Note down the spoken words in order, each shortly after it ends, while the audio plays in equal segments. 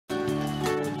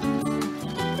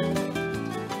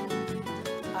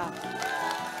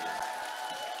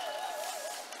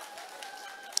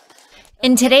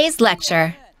In today's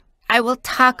lecture, I will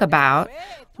talk about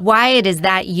why it is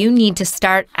that you need to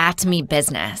start Atomy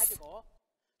business.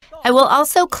 I will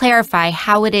also clarify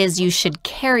how it is you should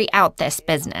carry out this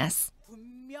business.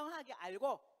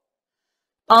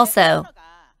 Also,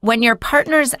 when your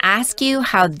partners ask you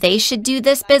how they should do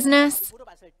this business,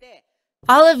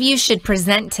 all of you should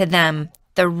present to them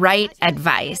the right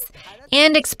advice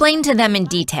and explain to them in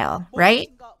detail, right?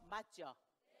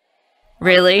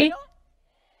 Really?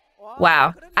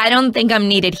 Wow, I don't think I'm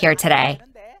needed here today.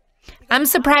 I'm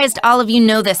surprised all of you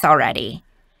know this already.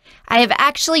 I have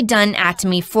actually done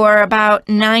Atomy for about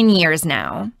 9 years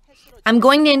now. I'm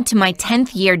going into my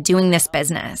 10th year doing this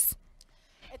business.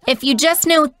 If you just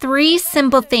know 3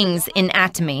 simple things in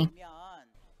Atomy,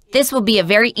 this will be a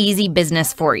very easy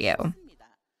business for you.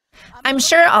 I'm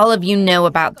sure all of you know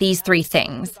about these 3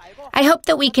 things. I hope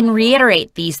that we can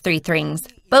reiterate these 3 things,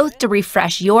 both to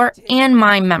refresh your and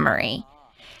my memory,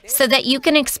 so that you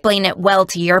can explain it well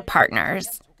to your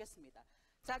partners.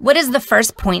 What is the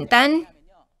first point then?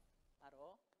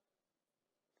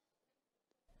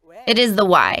 It is the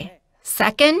why.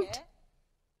 Second,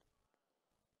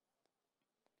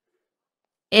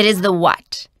 it is the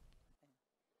what.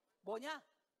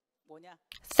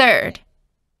 Third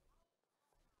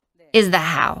is the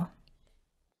how.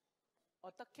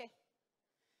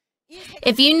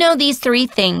 If you know these 3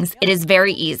 things, it is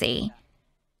very easy.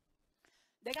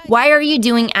 Why are you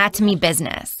doing Atomy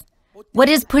business? What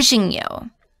is pushing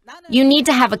you? You need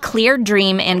to have a clear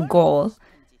dream and goal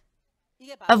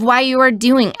of why you are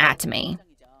doing Atomy.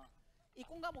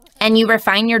 And you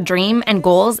refine your dream and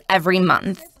goals every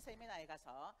month.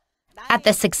 At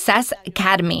the Success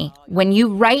Academy, when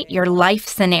you write your life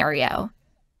scenario,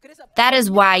 that is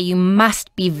why you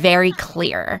must be very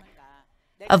clear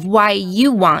of why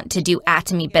you want to do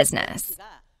Atomy business.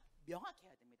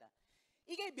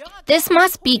 This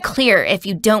must be clear if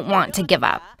you don't want to give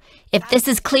up. If this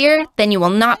is clear, then you will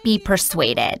not be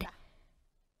persuaded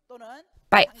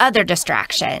by other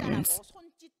distractions.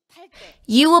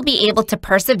 You will be able to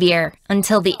persevere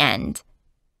until the end.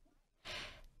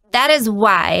 That is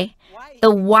why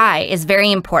the why is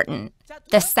very important.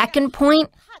 The second point,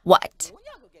 what?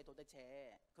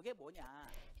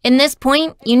 In this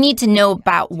point, you need to know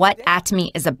about what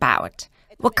Atomy is about.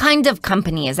 What kind of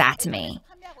company is Atomy?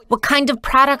 What kind of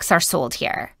products are sold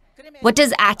here? What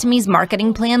does Atomy's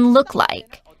marketing plan look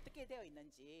like?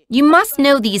 You must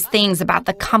know these things about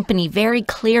the company very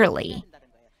clearly.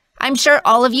 I'm sure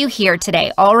all of you here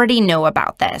today already know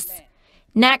about this.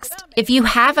 Next, if you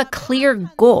have a clear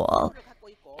goal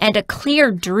and a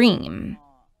clear dream,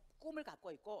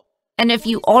 and if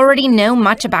you already know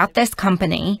much about this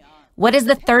company, what is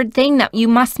the third thing that you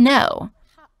must know?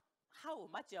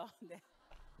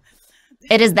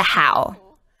 It is the how.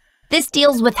 This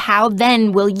deals with how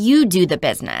then will you do the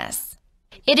business.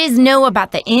 It is know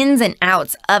about the ins and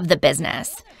outs of the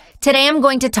business. Today I'm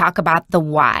going to talk about the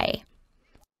why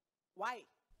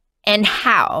and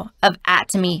how of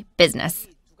Atomy business.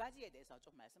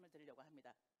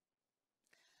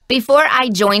 Before I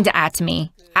joined Atomy,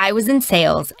 I was in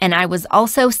sales and I was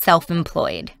also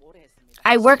self-employed.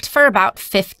 I worked for about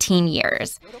 15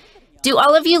 years. Do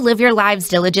all of you live your lives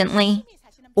diligently?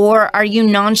 Or are you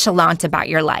nonchalant about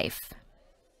your life?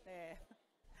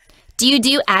 Do you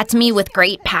do Atomy with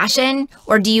great passion,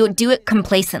 or do you do it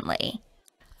complacently?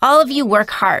 All of you work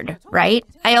hard, right?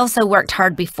 I also worked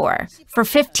hard before. For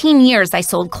 15 years, I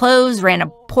sold clothes, ran a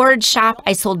porridge shop,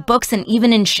 I sold books, and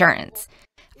even insurance.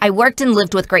 I worked and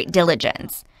lived with great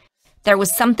diligence. There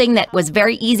was something that was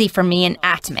very easy for me in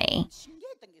Atomy.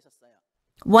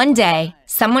 One day,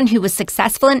 someone who was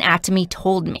successful in Atomy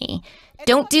told me,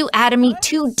 "Don't do Atomy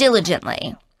too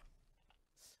diligently."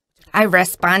 I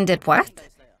responded, "What?"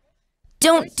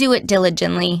 Don't do it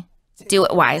diligently, do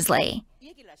it wisely.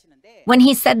 When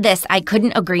he said this, I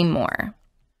couldn't agree more.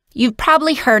 You've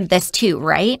probably heard this too,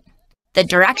 right? The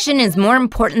direction is more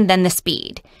important than the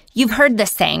speed. You've heard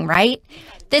this saying, right?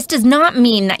 This does not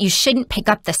mean that you shouldn't pick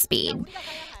up the speed.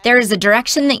 There is a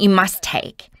direction that you must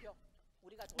take.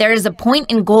 There is a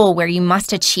point and goal where you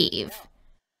must achieve.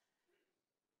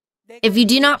 If you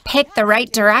do not pick the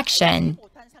right direction,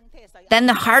 then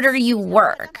the harder you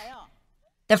work,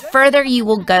 the further you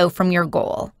will go from your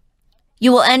goal.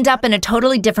 You will end up in a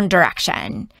totally different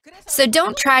direction. So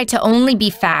don't try to only be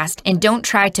fast and don't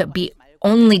try to be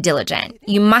only diligent.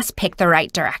 You must pick the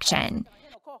right direction.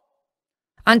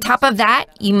 On top of that,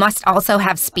 you must also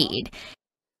have speed.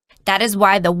 That is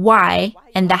why the why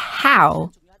and the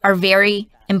how are very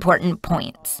important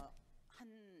points.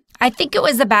 I think it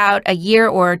was about a year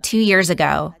or 2 years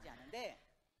ago.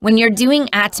 When you're doing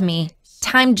Atomy,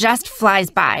 time just flies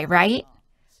by, right?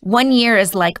 1 year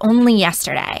is like only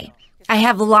yesterday. I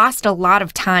have lost a lot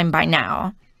of time by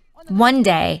now. One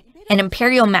day, an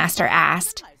imperial master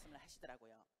asked,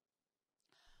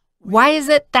 "Why is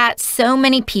it that so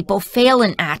many people fail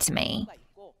in Atomy,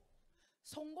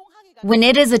 when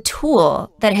it is a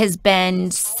tool that has been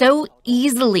so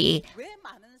easily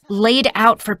laid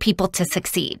out for people to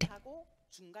succeed?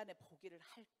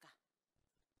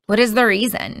 What is the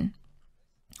reason?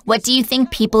 What do you think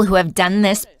people who have done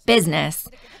this business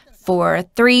for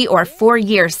 3 or 4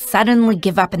 years suddenly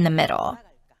give up in the middle?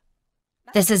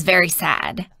 This is very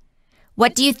sad.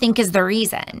 What do you think is the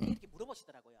reason?"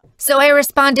 So I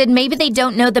responded, maybe they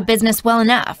don't know the business well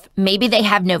enough. Maybe they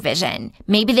have no vision.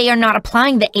 Maybe they are not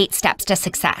applying the 8 steps to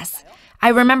success. I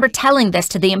remember telling this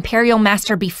to the Imperial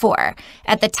Master before.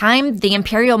 At the time, the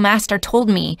Imperial Master told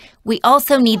me, we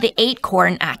also need the 8 core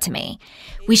in Atomy.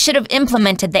 We should have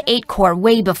implemented the 8 core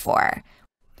way before.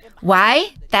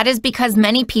 Why? That is because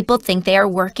many people think they are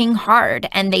working hard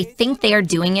and they think they are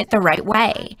doing it the right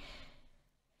way.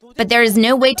 But there is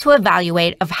no way to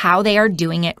evaluate of how they are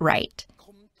doing it right.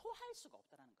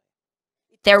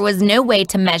 There was no way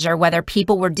to measure whether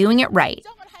people were doing it right.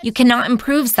 You cannot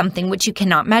improve something which you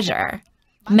cannot measure.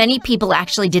 Many people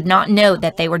actually did not know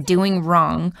that they were doing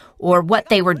wrong or what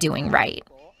they were doing right.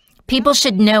 People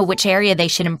should know which area they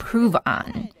should improve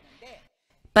on.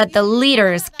 But the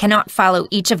leaders cannot follow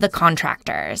each of the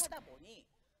contractors.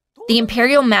 The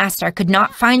Imperial Master could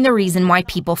not find the reason why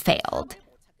people failed.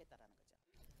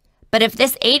 But if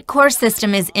this 8 core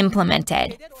system is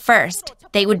implemented, first,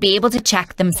 they would be able to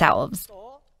check themselves.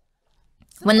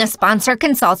 When the sponsor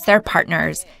consults their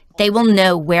partners, they will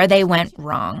know where they went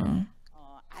wrong.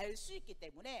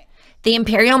 The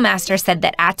Imperial Master said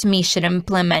that Atomy should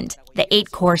implement the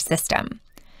 8 core system.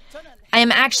 I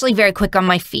am actually very quick on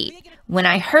my feet. When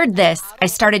I heard this, I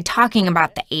started talking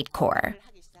about the 8 core.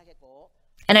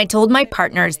 And I told my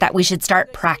partners that we should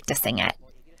start practicing it.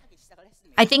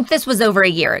 I think this was over a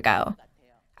year ago.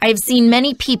 I have seen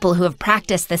many people who have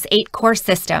practiced this 8 core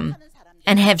system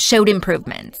and have showed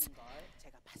improvements.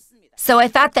 So I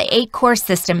thought the 8 core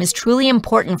system is truly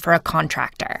important for a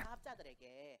contractor.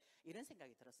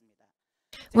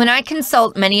 When I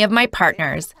consult many of my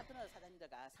partners,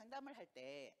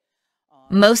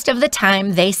 most of the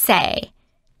time they say,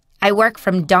 I work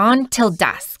from dawn till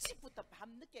dusk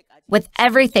with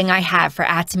everything I have for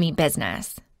Atomy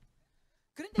business.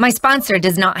 My sponsor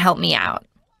does not help me out.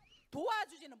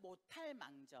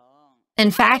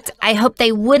 In fact, I hope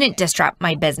they wouldn't disrupt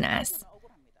my business.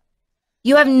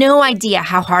 You have no idea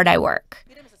how hard I work.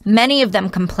 Many of them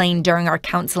complain during our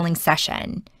counseling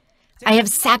session. I have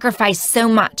sacrificed so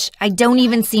much, I don't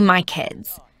even see my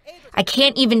kids. I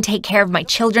can't even take care of my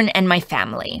children and my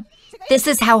family. This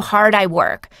is how hard I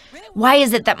work. Why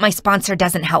is it that my sponsor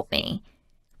doesn't help me?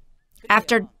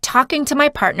 After talking to my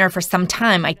partner for some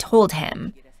time, I told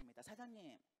him,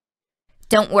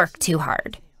 don't work too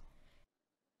hard.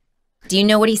 Do you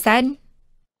know what he said?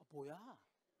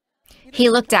 He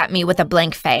looked at me with a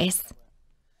blank face.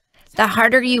 The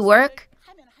harder you work,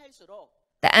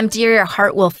 the emptier your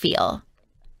heart will feel.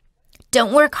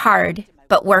 Don't work hard,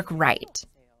 but work right.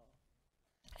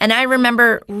 And I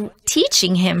remember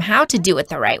teaching him how to do it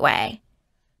the right way.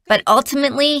 But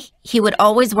ultimately, he would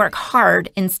always work hard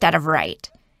instead of right.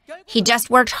 He just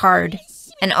worked hard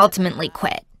and ultimately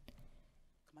quit.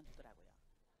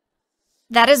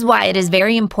 That is why it is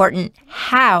very important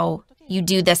how you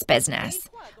do this business.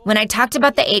 When I talked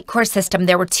about the 8 core system,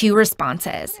 there were 2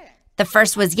 responses. The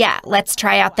first was, yeah, let's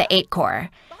try out the 8 core.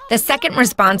 The second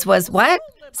response was, what?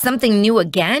 Something new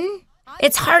again?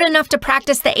 It's hard enough to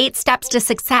practice the 8 steps to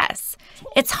success.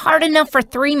 It's hard enough for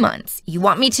 3 months. You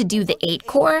want me to do the 8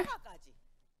 core?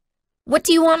 What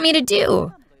do you want me to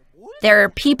do? There are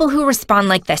people who respond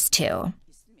like this too.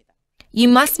 You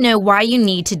must know why you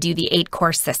need to do the 8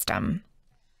 core system.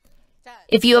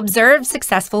 If you observe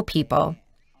successful people,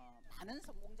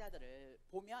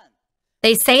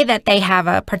 they say that they have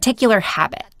a particular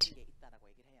habit.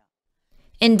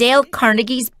 In Dale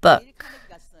Carnegie's book,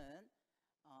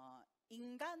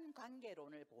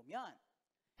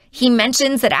 he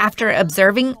mentions that after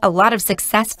observing a lot of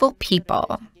successful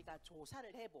people,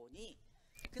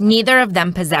 neither of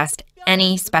them possessed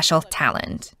any special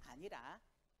talent,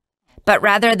 but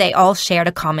rather they all shared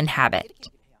a common habit.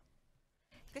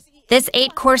 This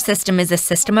 8 core system is a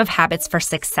system of habits for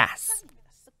success.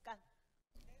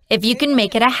 If you can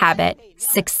make it a habit,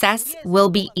 success will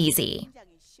be easy.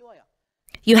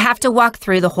 You have to walk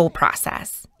through the whole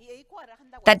process.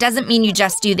 That doesn't mean you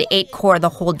just do the 8 core the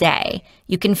whole day.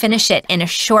 You can finish it in a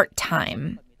short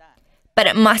time. But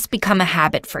it must become a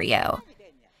habit for you.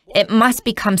 It must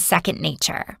become second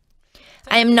nature.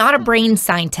 I am not a brain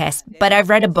scientist, but I've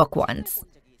read a book once.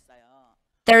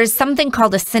 There is something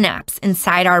called a synapse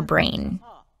inside our brain.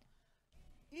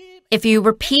 If you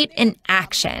repeat an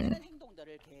action,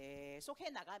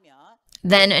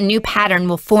 then a new pattern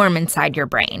will form inside your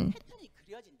brain.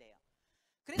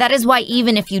 That is why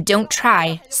even if you don't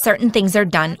try, certain things are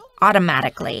done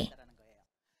automatically.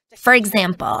 For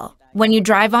example, when you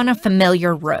drive on a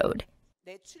familiar road,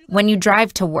 when you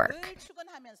drive to work,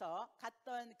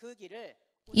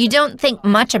 you don't think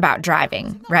much about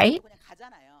driving, right?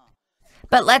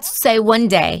 But let's say one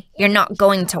day you're not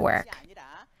going to work.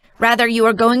 Rather, you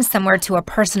are going somewhere to a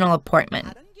personal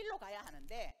appointment.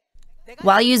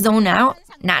 While you zone out,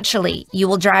 naturally, you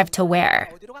will drive to where?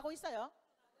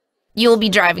 You will be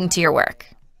driving to your work.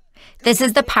 This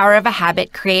is the power of a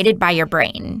habit created by your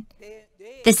brain.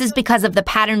 This is because of the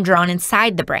pattern drawn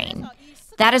inside the brain.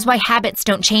 That is why habits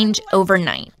don't change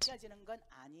overnight.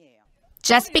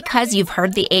 Just because you've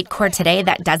heard the 8 core today,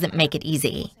 that doesn't make it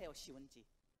easy.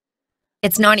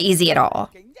 It's not easy at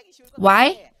all.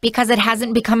 Why? Because it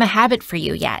hasn't become a habit for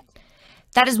you yet.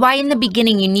 That is why in the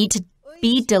beginning you need to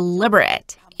be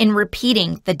deliberate in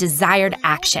repeating the desired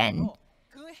action.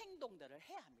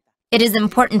 It is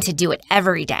important to do it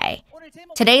every day.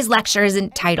 Today's lecture is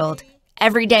entitled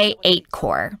Everyday 8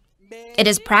 Core. It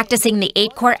is practicing the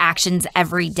 8 core actions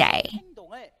every day.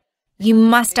 You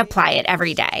must apply it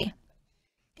every day.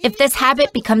 If this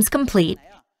habit becomes complete,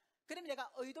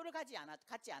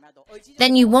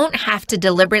 then you won't have to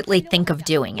deliberately think of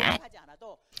doing it.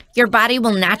 Your body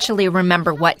will naturally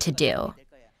remember what to do.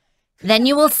 Then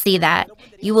you will see that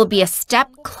you will be a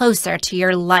step closer to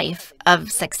your life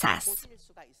of success.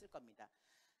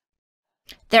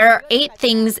 There are 8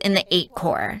 things in the 8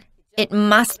 core. It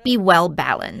must be well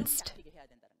balanced.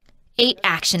 8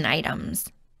 action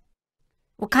items.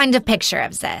 What kind of picture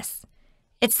is this?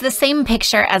 It's the same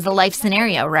picture as a life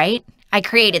scenario, right? I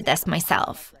created this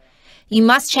myself. You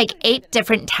must take 8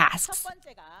 different tasks.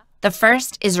 The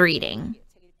first is reading.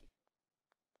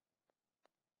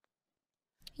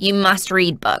 You must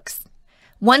read books.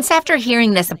 Once after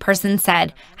hearing this, a person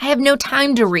said, I have no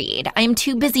time to read. I am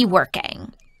too busy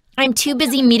working. I'm too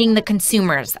busy meeting the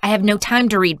consumers. I have no time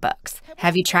to read books.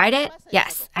 Have you tried it?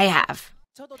 Yes, I have.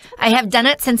 I have done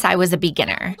it since I was a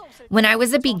beginner. When I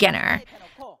was a beginner,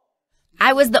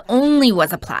 I was the only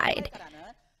was applied,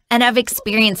 and I've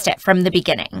experienced it from the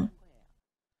beginning.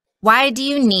 Why do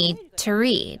you need to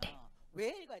read?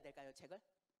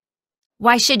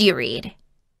 Why should you read?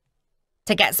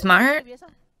 To get smart?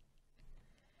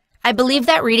 I believe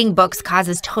that reading books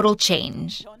causes total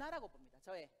change.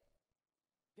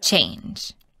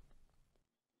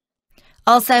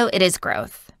 Also, it is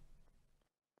growth.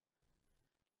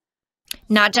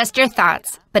 Not just your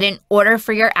thoughts, but in order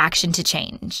for your action to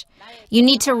change. You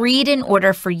need to read in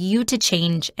order for you to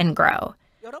change and grow.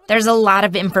 There's a lot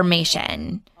of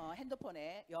information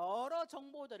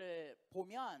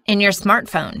in your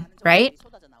smartphone, right?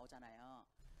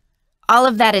 All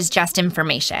of that is just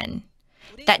information.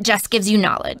 That just gives you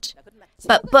knowledge.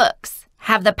 But books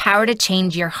have the power to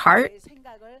change your heart,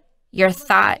 your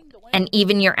thought, and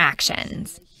even your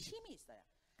actions.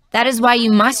 That is why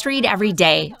you must read every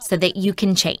day so that you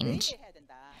can change.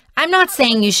 I'm not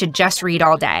saying you should just read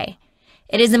all day.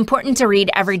 It is important to read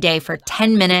every day for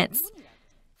 10 minutes,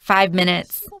 5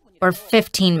 minutes, or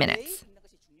 15 minutes,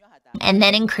 and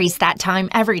then increase that time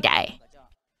every day.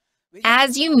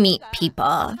 As you meet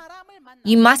people,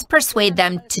 you must persuade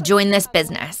them to join this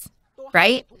business,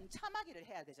 right?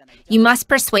 You must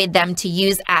persuade them to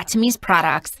use Atomy's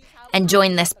products and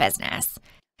join this business.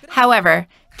 However,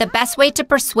 the best way to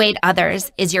persuade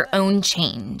others is your own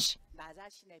change.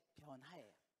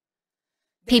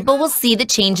 People will see the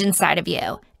change inside of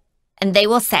you, and they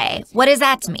will say, what is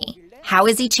Atomy? How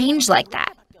is he changed like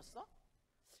that?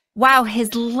 Wow,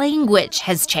 his language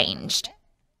has changed.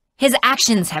 His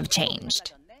actions have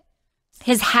changed.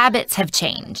 His habits have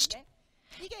changed.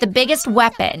 The biggest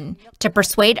weapon to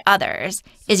persuade others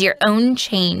is your own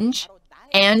change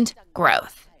and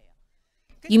growth.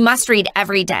 You must read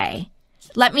every day.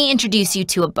 Let me introduce you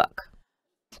to a book.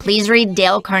 Please read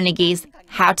Dale Carnegie's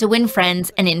How to Win Friends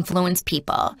and Influence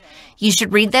People. You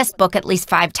should read this book at least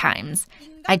 5 times.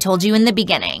 I told you in the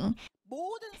beginning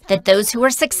that those who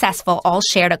are successful all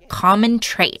shared a common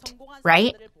trait,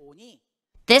 right?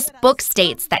 This book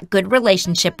states that good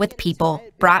relationship with people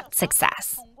brought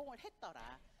success.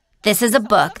 This is a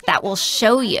book that will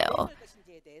show you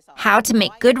how to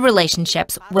make good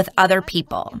relationships with other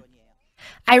people.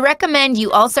 I recommend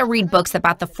you also read books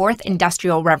about the 4th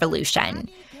Industrial Revolution.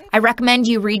 I recommend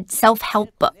you read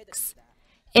self-help books.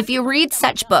 If you read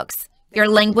such books, your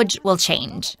language will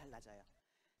change.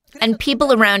 And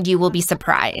people around you will be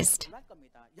surprised.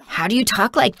 How do you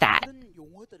talk like that?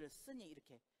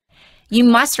 You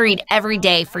must read every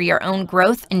day for your own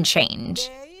growth and change.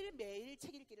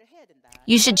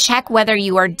 You should check whether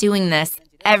you are doing this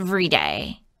every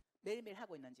day.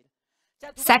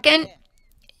 Second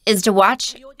is to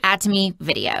watch Atomy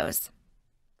videos.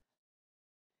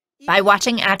 By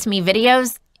watching Atomy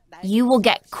videos, you will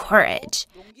get courage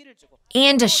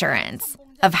and assurance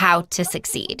of how to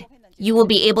succeed. You will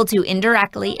be able to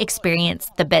indirectly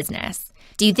experience the business.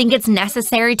 Do you think it's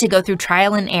necessary to go through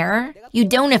trial and error? You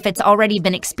don't if it's already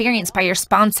been experienced by your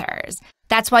sponsors.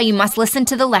 That's why you must listen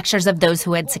to the lectures of those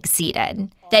who had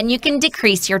succeeded. Then you can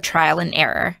decrease your trial and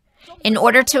error. In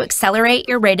order to accelerate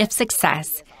your rate of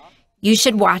success, you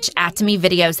should watch Atomy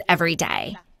videos every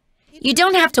day. You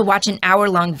don't have to watch an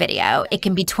hour-long video. It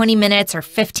can be 20 minutes or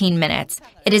 15 minutes.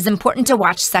 It is important to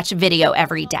watch such a video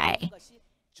every day.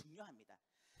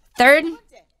 Third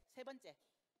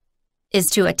is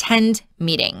to attend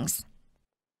meetings.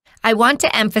 I want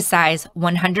to emphasize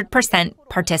 100%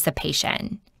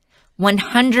 participation.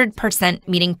 100%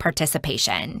 meeting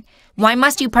participation. Why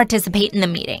must you participate in the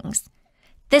meetings?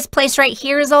 This place right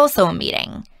here is also a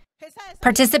meeting.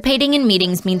 Participating in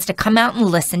meetings means to come out and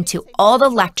listen to all the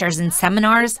lectures and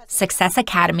seminars, Success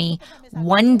Academy,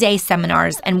 one-day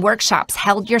seminars, and workshops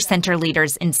held your center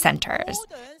leaders in centers.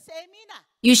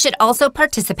 You should also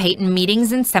participate in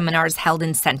meetings and seminars held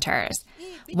in centers.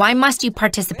 Why must you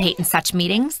participate in such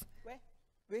meetings?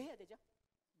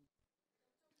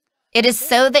 It is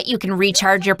so that you can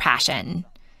recharge your passion.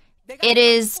 It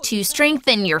is to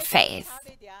strengthen your faith.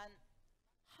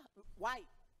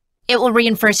 It will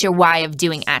reinforce your why of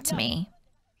doing Atomy.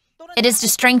 It is to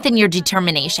strengthen your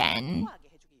determination.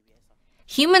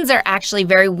 Humans are actually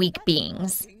very weak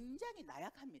beings.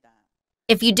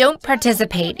 If you don't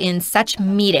participate in such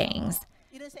meetings,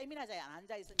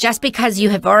 just because you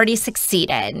have already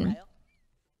succeeded,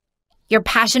 your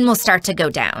passion will start to go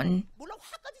down.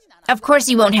 Of course,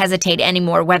 you won't hesitate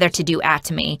anymore whether to do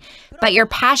Atomy, but your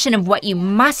passion of what you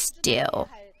must do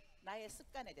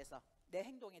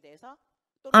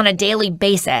on a daily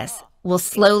basis will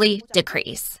slowly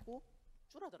decrease.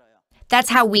 That's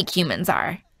how weak humans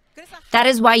are. That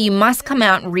is why you must come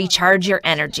out and recharge your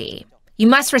energy. You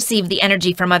must receive the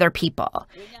energy from other people.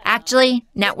 Actually,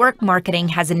 network marketing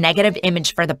has a negative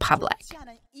image for the public.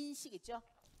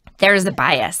 There is a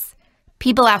bias.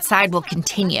 People outside will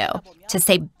continue to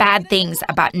say bad things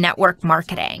about network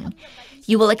marketing.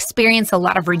 You will experience a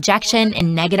lot of rejection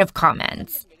and negative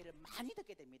comments.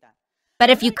 But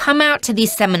if you come out to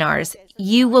these seminars,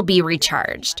 you will be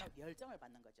recharged.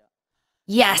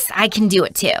 Yes, I can do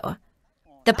it too.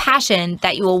 The passion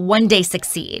that you will one day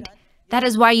succeed. That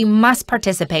is why you must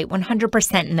participate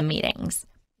 100% in the meetings,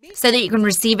 so that you can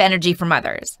receive energy from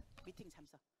others.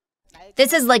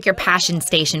 This is like your passion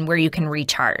station where you can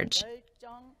recharge.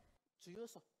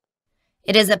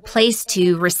 It is a place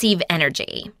to receive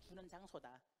energy.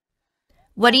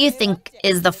 What do you think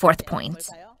is the fourth point?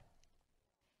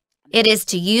 It is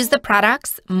to use the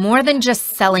products more than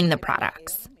just selling the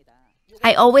products.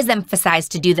 I always emphasize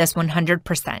to do this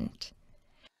 100%.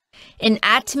 In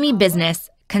Atomy business,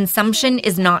 consumption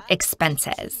is not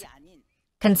expenses.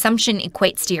 Consumption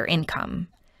equates to your income.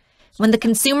 When the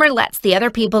consumer lets the other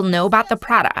people know about the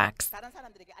products,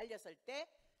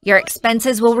 your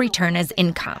expenses will return as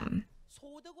income.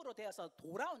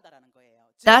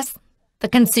 Thus, the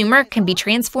consumer can be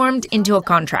transformed into a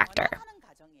contractor.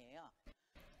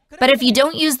 But if you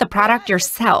don't use the product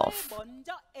yourself,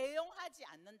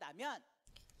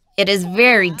 it is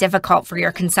very difficult for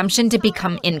your consumption to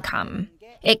become income.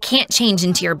 It can't change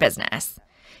into your business.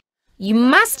 You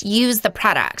must use the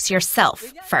products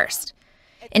yourself first.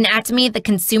 In Atomy, the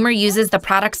consumer uses the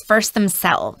products first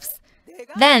themselves.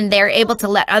 Then they are able to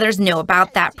let others know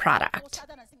about that product.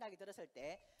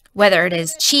 Whether it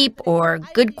is cheap or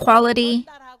good quality,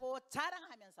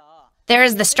 there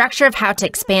is the structure of how to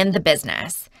expand the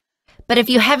business. But if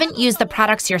you haven't used the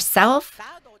products yourself,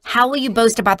 how will you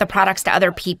boast about the products to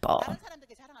other people?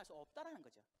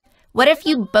 What if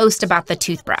you boast about the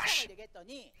toothbrush,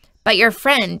 but your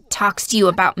friend talks to you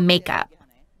about makeup?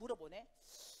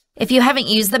 If you haven't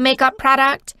used the makeup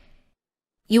product,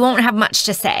 you won't have much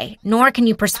to say, nor can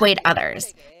you persuade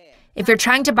others. If you're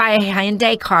trying to buy a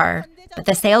Hyundai car, but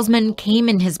the salesman came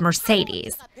in his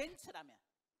Mercedes,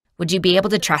 would you be able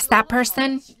to trust that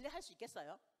person?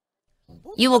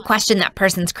 You will question that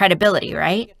person's credibility,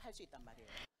 right?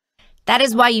 That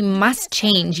is why you must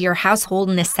change your household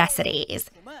necessities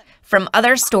from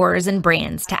other stores and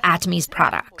brands to Atomy's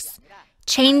products.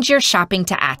 Change your shopping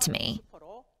to Atomy.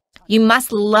 You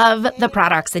must love the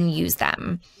products and use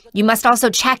them. You must also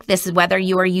check this is whether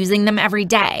you are using them every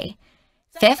day.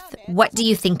 Fifth, what do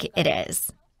you think it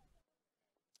is?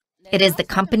 It is the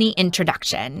company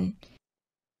introduction.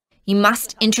 You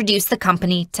must introduce the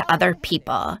company to other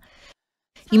people.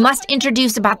 You must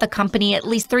introduce about the company at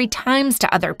least 3 times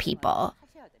to other people.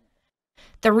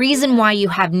 The reason why you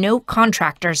have no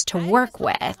contractors to work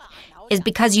with is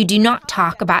because you do not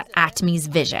talk about Atomy's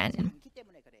vision.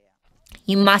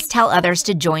 You must tell others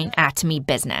to join Atomy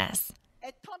business.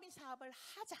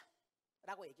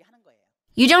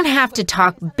 You don't have to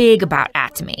talk big about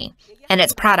Atomy and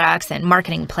its products and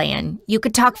marketing plan. You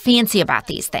could talk fancy about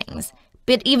these things.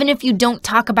 But even if you don't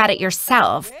talk about it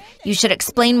yourself, you should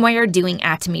explain why you're doing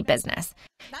Atomy business.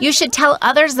 You should tell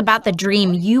others about the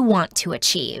dream you want to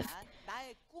achieve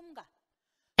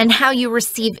and how you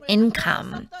receive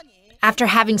income after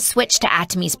having switched to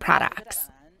Atomy's products.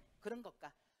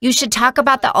 You should talk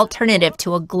about the alternative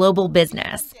to a global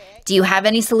business. Do you have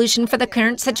any solution for the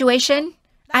current situation?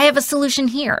 I have a solution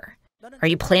here. Are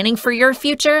you planning for your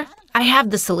future? I have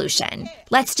the solution.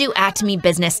 Let's do Atomy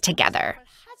business together.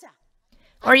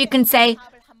 Or you can say,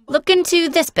 look into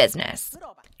this business.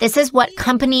 This is what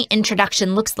company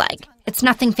introduction looks like. It's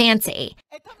nothing fancy.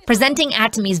 Presenting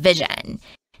Atomy's vision.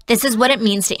 This is what it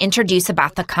means to introduce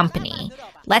about the company.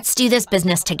 Let's do this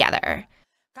business together.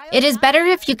 It is better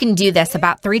if you can do this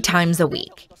about 3 times a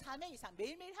week.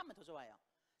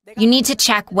 You need to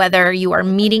check whether you are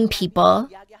meeting people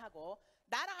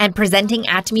and presenting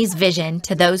Atomy's vision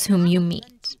to those whom you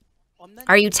meet.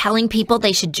 Are you telling people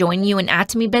they should join you in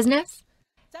Atomy business?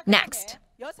 Next,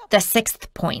 the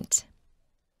 6th point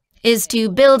is to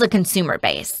build a consumer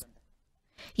base.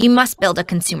 You must build a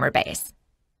consumer base.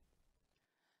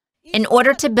 In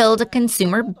order to build a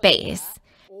consumer base,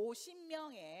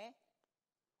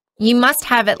 you must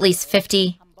have at least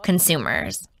 50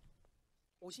 consumers.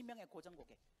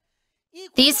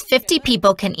 These 50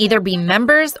 people can either be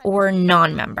members or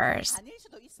non-members.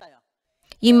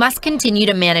 You must continue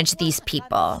to manage these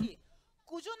people.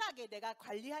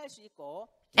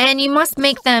 And you must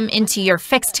make them into your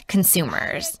fixed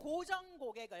consumers.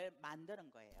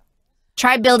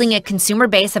 Try building a consumer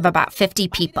base of about 50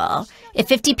 people. If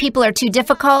 50 people are too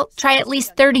difficult, try at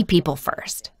least 30 people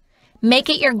first. Make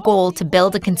it your goal to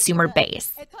build a consumer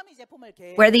base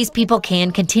where these people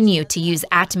can continue to use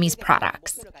Atomy's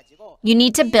products. You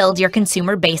need to build your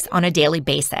consumer base on a daily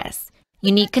basis.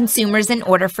 You need consumers in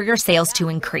order for your sales to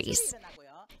increase.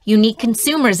 You need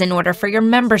consumers in order for your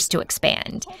members to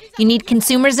expand. You need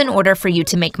consumers in order for you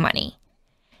to make money.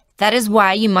 That is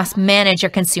why you must manage your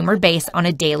consumer base on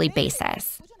a daily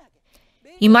basis.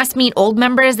 You must meet old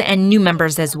members and new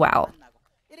members as well.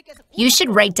 You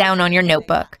should write down on your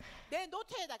notebook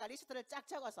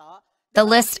the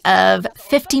list of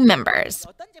 50 members.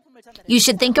 You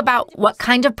should think about what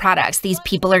kind of products these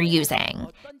people are using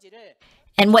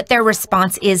and what their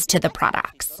response is to the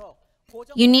products.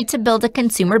 You need to build a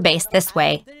consumer base this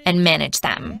way and manage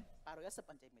them.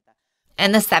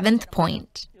 And the 7th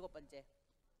point,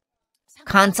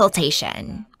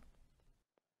 consultation.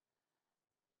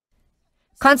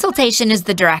 Consultation is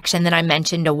the direction that I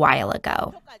mentioned a while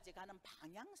ago.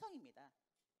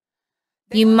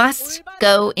 You must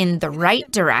go in the right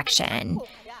direction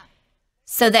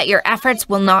so that your efforts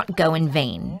will not go in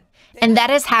vain. And that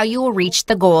is how you will reach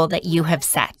the goal that you have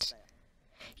set.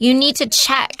 You need to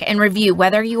check and review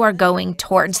whether you are going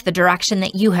towards the direction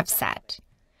that you have set.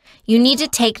 You need to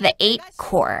take the 8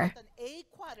 core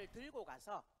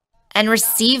and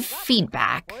receive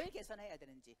feedback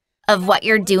of what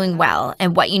you're doing well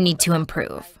and what you need to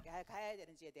improve.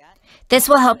 This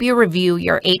will help you review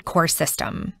your 8 core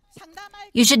system.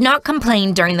 You should not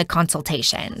complain during the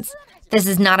consultations. This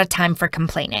is not a time for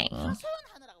complaining.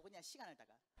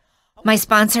 My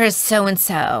sponsor is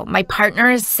so-and-so. My partner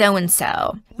is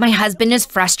so-and-so. My husband is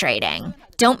frustrating.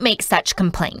 Don't make such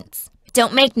complaints.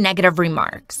 Don't make negative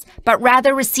remarks, but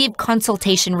rather receive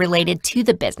consultation related to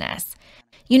the business.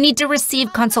 You need to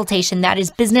receive consultation that is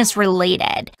business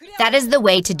related. That is the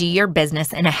way to do your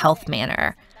business in a healthy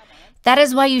manner. That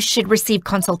is why you should receive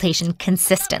consultation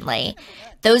consistently.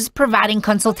 Those providing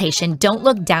consultation don't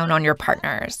look down on your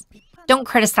partners. Don't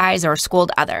criticize or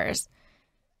scold others.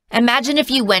 Imagine if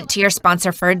you went to your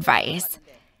sponsor for advice,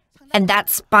 and that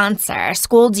sponsor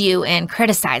scolds you and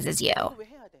criticizes you.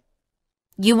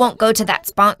 You won't go to that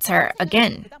sponsor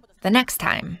again the next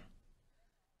time.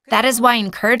 That is why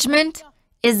encouragement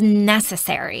is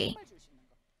necessary.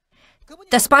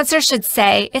 The sponsor should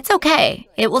say, "It's okay,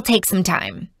 it will take some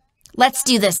time. Let's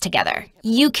do this together.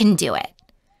 You can do it."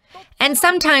 And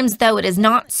sometimes, though it is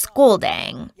not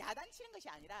scolding,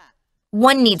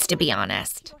 one needs to be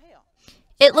honest.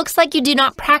 It looks like you do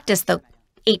not practice the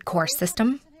 8-core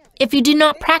system. If you do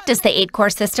not practice the 8-core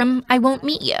system, I won't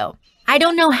meet you. I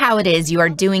don't know how it is you are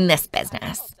doing this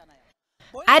business.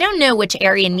 I don't know which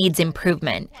area needs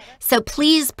improvement, so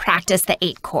please practice the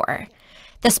 8-core.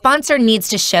 The sponsor needs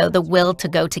to show the will to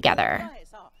go together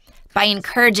by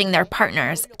encouraging their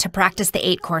partners to practice the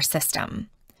 8-core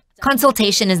system.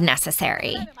 Consultation is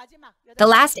necessary. The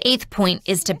last 8th point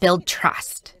is to build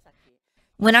trust.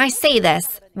 When I say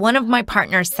this, one of my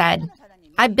partners said,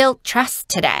 "I built trust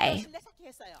today.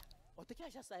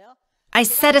 I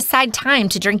set aside time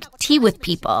to drink tea with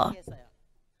people."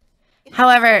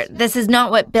 However, this is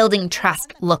not what building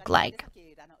trust looks like.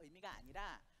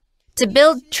 To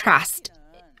build trust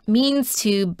means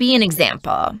to be an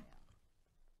example.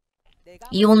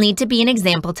 You will need to be an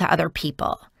example to other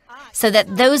people so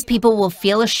that those people will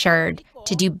feel assured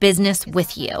to do business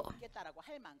with you.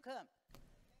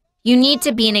 You need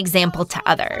to be an example to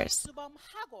others.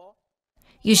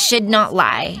 You should not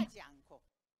lie.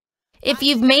 If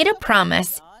you've made a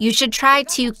promise, you should try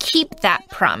to keep that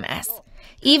promise,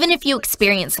 even if you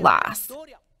experience loss.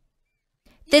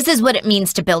 This is what it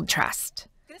means to build trust.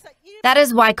 That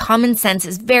is why common sense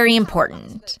is very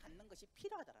important.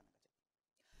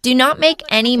 Do not make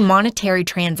any monetary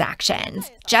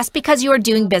transactions. Just because you are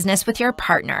doing business with your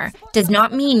partner does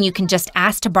not mean you can just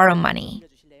ask to borrow money.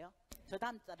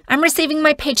 "I'm receiving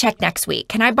my paycheck next week.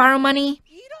 Can I borrow money?"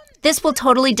 This will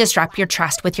totally disrupt your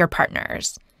trust with your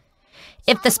partners.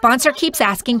 If the sponsor keeps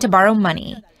asking to borrow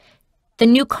money, the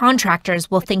new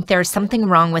contractors will think there is something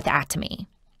wrong with Atomy.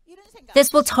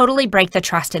 This will totally break the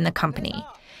trust in the company.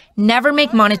 Never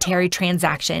make monetary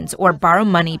transactions or borrow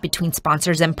money between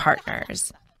sponsors and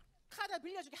partners.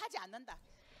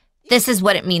 This is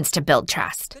what it means to build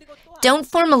trust. Don't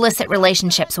form illicit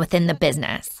relationships within the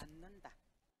business.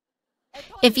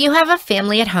 If you have a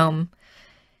family at home,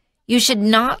 you should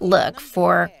not look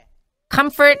for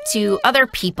comfort to other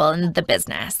people in the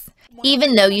business,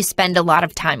 even though you spend a lot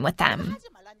of time with them.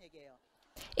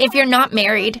 If you're not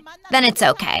married, then it's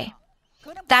okay.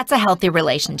 That's a healthy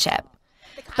relationship.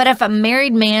 But if a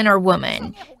married man or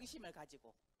woman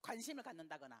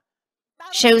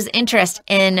shows interest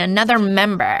in another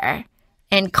member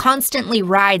and constantly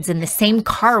rides in the same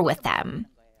car with them,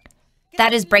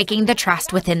 that is breaking the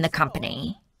trust within the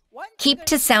company. Keep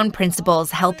to sound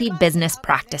principles, healthy business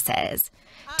practices.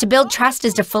 To build trust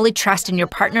is to fully trust in your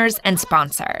partners and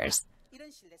sponsors.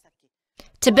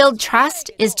 To build trust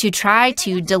is to try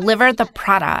to deliver the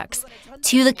products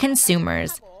to the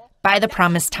consumers by the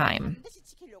promised time.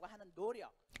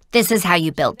 This is how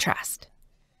you build trust.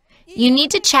 You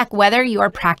need to check whether you are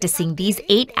practicing these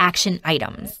 8 action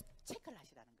items.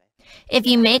 If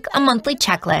you make a monthly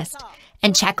checklist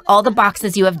and check all the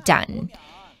boxes you have done,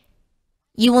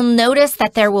 you will notice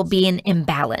that there will be an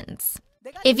imbalance.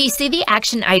 If you see the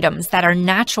action items that are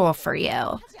natural for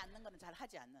you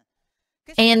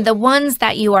and the ones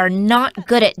that you are not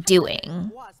good at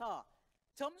doing,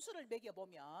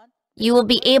 you will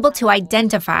be able to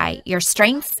identify your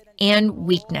strengths and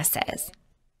weaknesses.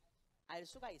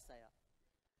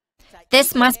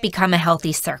 This must become a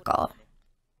healthy circle.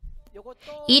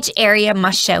 Each area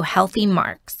must show healthy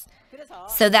marks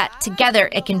so that together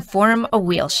it can form a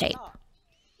wheel shape.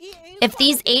 If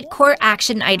these 8 core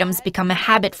action items become a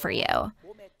habit for you,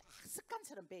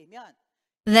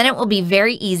 then it will be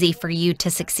very easy for you to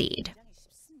succeed.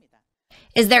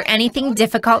 Is there anything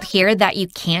difficult here that you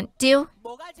can't do?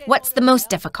 What's the most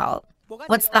difficult?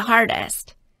 What's the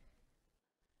hardest?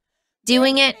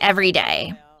 Doing it every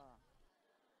day.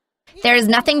 There is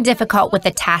nothing difficult with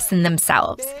the tasks in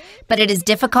themselves, but it is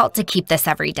difficult to keep this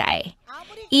every day.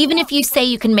 Even if you say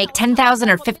you can make $10,000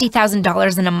 or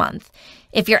 $50,000 in a month,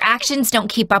 if your actions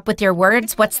don't keep up with your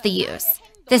words, what's the use?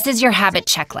 This is your habit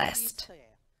checklist.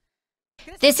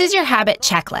 This is your habit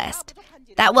checklist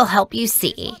that will help you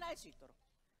see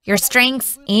your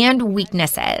strengths and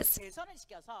weaknesses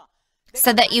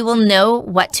so that you will know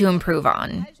what to improve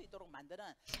on.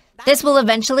 This will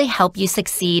eventually help you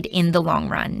succeed in the long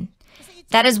run.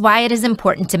 That is why it is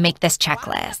important to make this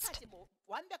checklist,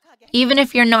 even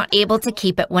if you're not able to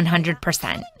keep it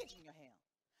 100%.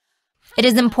 It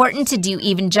is important to do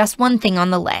even just one thing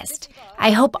on the list.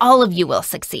 I hope all of you will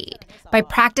succeed by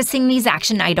practicing these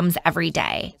action items every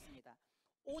day.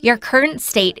 Your current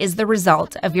state is the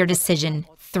result of your decision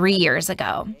 3 years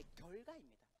ago.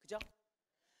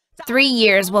 3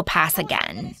 years will pass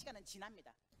again.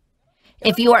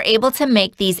 If you are able to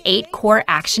make these 8 core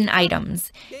action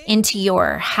items into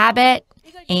your habit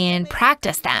and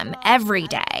practice them every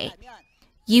day,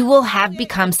 you will have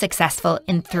become successful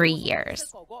in 3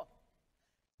 years.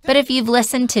 But if you've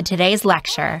listened to today's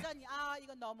lecture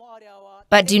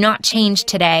but do not change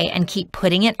today and keep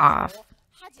putting it off,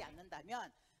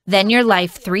 then your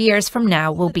life 3 years from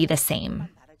now will be the same.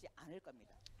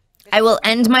 I will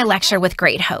end my lecture with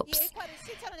great hopes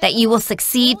that you will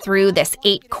succeed through this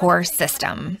 8-core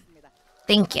system.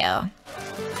 Thank you.